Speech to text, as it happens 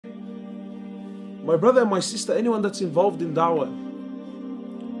My brother and my sister, anyone that's involved in da'wah,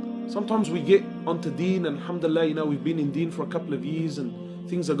 sometimes we get onto deen and alhamdulillah, you know, we've been in deen for a couple of years and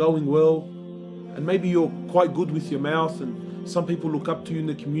things are going well. And maybe you're quite good with your mouth and some people look up to you in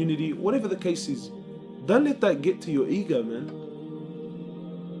the community, whatever the case is. Don't let that get to your ego, man.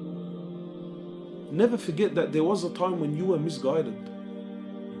 Never forget that there was a time when you were misguided.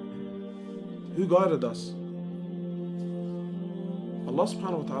 Who guided us? Allah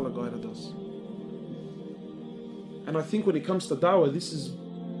subhanahu wa ta'ala guided us. And I think when it comes to da'wah, this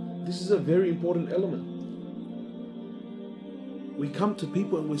is a very important element. We come to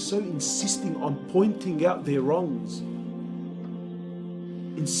people and we're so insisting on pointing out their wrongs,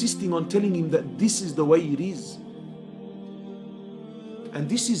 insisting on telling him that this is the way it is. And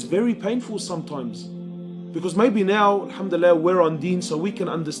this is very painful sometimes, because maybe now, alhamdulillah, we're on deen so we can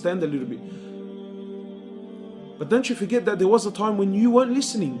understand a little bit. But don't you forget that there was a time when you weren't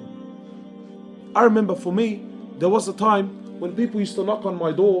listening. I remember for me, there was a time when people used to knock on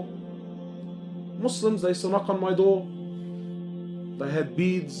my door. Muslims, they used to knock on my door. They had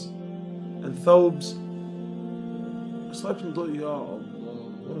beads and thawbs. I started to think, Ya Allah,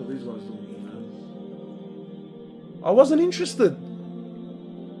 what are these guys doing, man? I wasn't interested.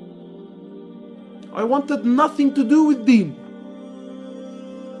 I wanted nothing to do with deen.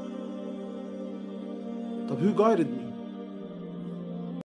 But who guided me?